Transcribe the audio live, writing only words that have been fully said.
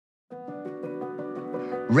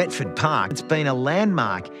Retford Park, it's been a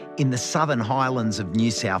landmark in the Southern Highlands of New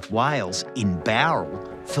South Wales in Bowral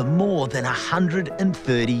for more than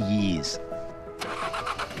 130 years.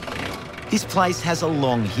 This place has a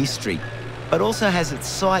long history, but also has its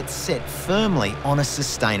sights set firmly on a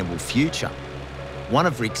sustainable future. One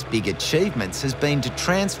of Rick's big achievements has been to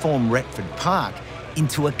transform Retford Park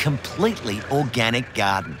into a completely organic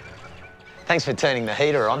garden. Thanks for turning the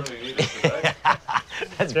heater on.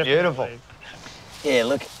 That's beautiful. Yeah,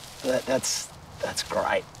 look, that's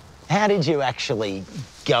great. How did you actually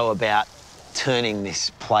go about turning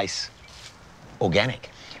this place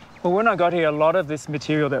organic? Well, when I got here, a lot of this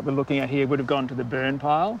material that we're looking at here would have gone to the burn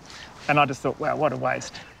pile, and I just thought, wow, what a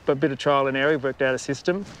waste. But a bit of trial and error, worked out a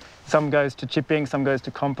system. Some goes to chipping, some goes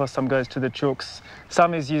to compost, some goes to the chooks.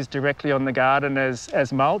 Some is used directly on the garden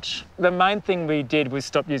as mulch. The main thing we did was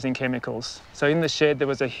stop using chemicals. So in the shed, there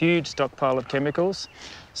was a huge stockpile of chemicals.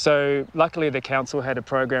 So luckily the council had a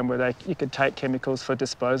program where you could take chemicals for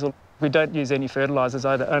disposal. We don't use any fertilisers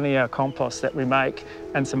either, only our compost that we make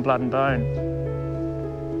and some blood and bone.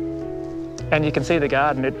 And you can see the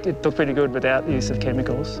garden, it looked pretty good without the use of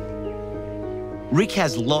chemicals. Rick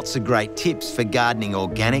has lots of great tips for gardening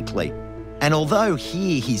organically, and although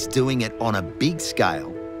here he's doing it on a big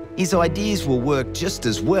scale, his ideas will work just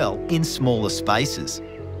as well in smaller spaces.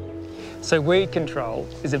 So weed control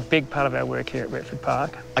is a big part of our work here at Retford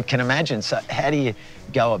Park. I can imagine. So how do you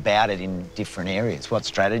go about it in different areas? What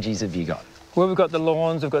strategies have you got? Well, we've got the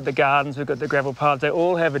lawns, we've got the gardens, we've got the gravel paths. They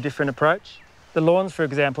all have a different approach. The lawns, for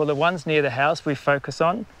example, the ones near the house we focus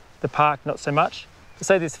on, the park not so much.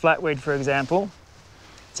 Say this flatweed, for example,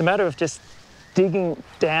 it's a matter of just digging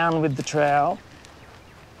down with the trowel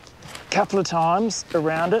a couple of times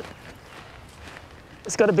around it.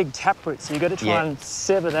 It's got a big taproot, so you've got to try and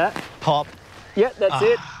sever that. Pop. Yeah, that's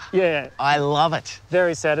it. Yeah. I love it.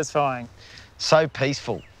 Very satisfying. So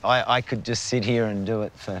peaceful. I could just sit here and do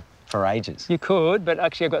it for ages. You could, but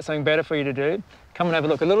actually I've got something better for you to do. Come and have a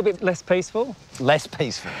look. A little bit less peaceful. Less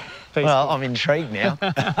peaceful? Peaceful. Well, I'm intrigued now.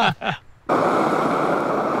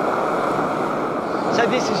 So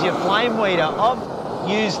this is your flame weeder. I've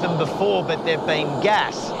used them before, but they've been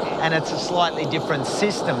gas, and it's a slightly different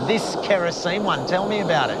system. This kerosene one, tell me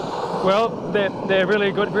about it. Well, they're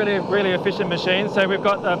really good, really efficient machines. So we've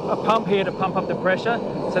got a pump here to pump up the pressure,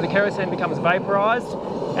 so the kerosene becomes vaporised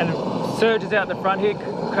and surges out the front here,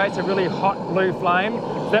 creates a really hot blue flame.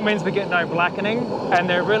 So that means we get no blackening, and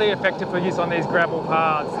they're really effective for use on these gravel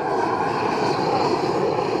paths.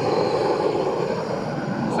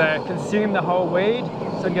 So consume the whole weed,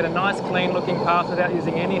 so you can get a nice clean looking path without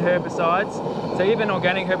using any herbicides. So even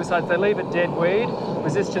organic herbicides, they leave it dead weed.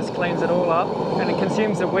 Resist just cleans it all up, and it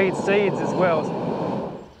consumes the weed seeds as well.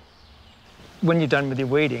 When you're done with your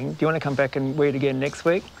weeding, do you want to come back and weed again next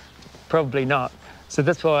week? Probably not. So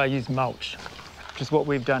that's why I use mulch, which is what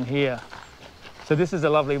we've done here. So this is a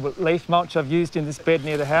lovely leaf mulch I've used in this bed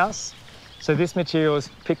near the house. So this material is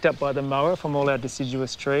picked up by the mower from all our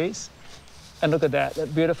deciduous trees. And look at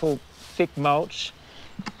that beautiful thick mulch,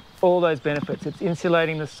 all those benefits. It's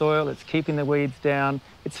insulating the soil, it's keeping the weeds down,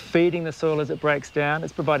 it's feeding the soil as it breaks down,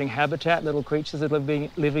 it's providing habitat, little creatures that are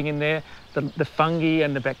living in there, the fungi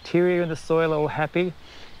and the bacteria in the soil are all happy.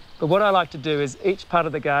 But what I like to do is each part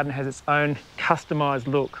of the garden has its own customised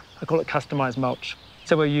look. I call it customised mulch.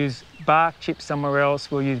 So we'll use bark chips somewhere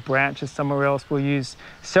else, we'll use branches somewhere else, we'll use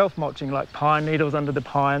self-mulching like pine needles under the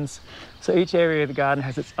pines. So each area of the garden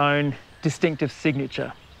has its own distinctive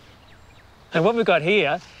signature. And what we've got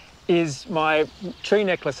here is my tree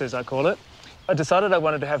necklaces, I call it. I decided I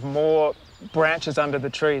wanted to have more branches under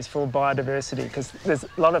the trees for biodiversity, because there's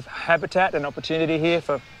a lot of habitat and opportunity here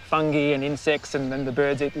for fungi and insects, and then the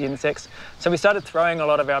birds eat the insects. So we started throwing a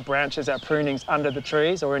lot of our branches, our prunings, under the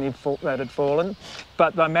trees or any that had fallen.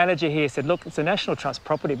 But my manager here said, look, it's a National Trust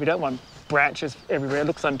property. We don't want branches everywhere. It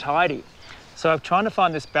looks untidy. So I'm trying to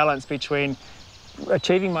find this balance between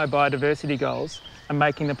achieving my biodiversity goals and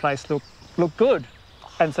making the place look good.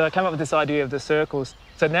 And so I came up with this idea of the circles.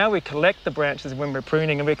 So now we collect the branches when we're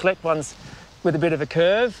pruning, and we collect ones with a bit of a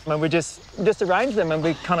curve, and we just arrange them and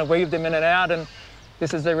we kind of weave them in and out, and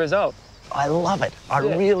this is the result. I love it. I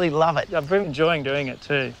really love it. I've been enjoying doing it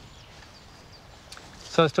too.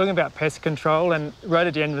 So I was talking about pest control, and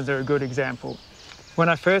rhododendrons are a good example. When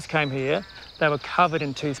I first came here, they were covered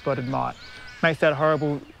in two-spotted mite. Makes that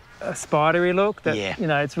horrible spidery look that, you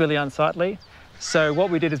know, it's really unsightly. So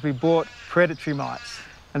what we did is we bought predatory mites,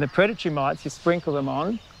 and the predatory mites, you sprinkle them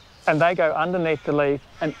on and they go underneath the leaf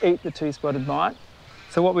and eat the two-spotted mite.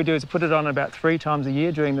 So what we do is put it on about 3 times a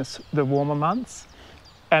year during the warmer months,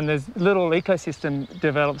 and there's a little ecosystem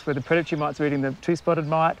develops where the predatory mites are eating the two-spotted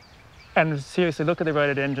mite, And seriously, look at the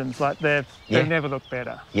rhododendrons, like they've never looked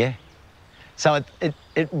better. Yeah. So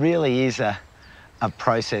it really is a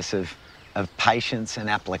process of patience and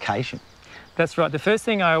application. That's right. The first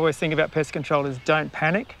thing I always think about pest control is don't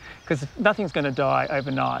panic, because nothing's going to die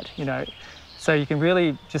overnight, you know. So you can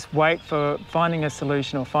really just wait for finding a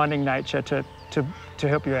solution or finding nature to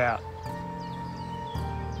help you out.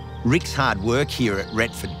 Rick's hard work here at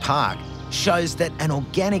Retford Park shows that an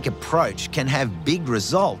organic approach can have big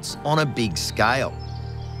results on a big scale.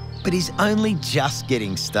 But he's only just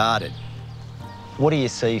getting started. What do you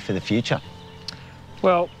see for the future?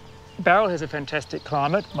 Well, Barrel has a fantastic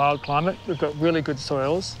climate, mild climate. We've got really good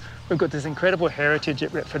soils. We've got this incredible heritage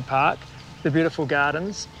at Retford Park, the beautiful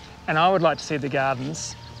gardens, and I would like to see the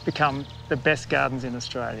gardens become the best gardens in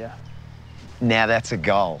Australia. Now that's a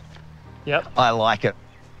goal. Yep. I like it.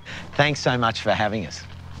 Thanks so much for having us.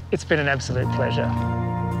 It's been an absolute pleasure.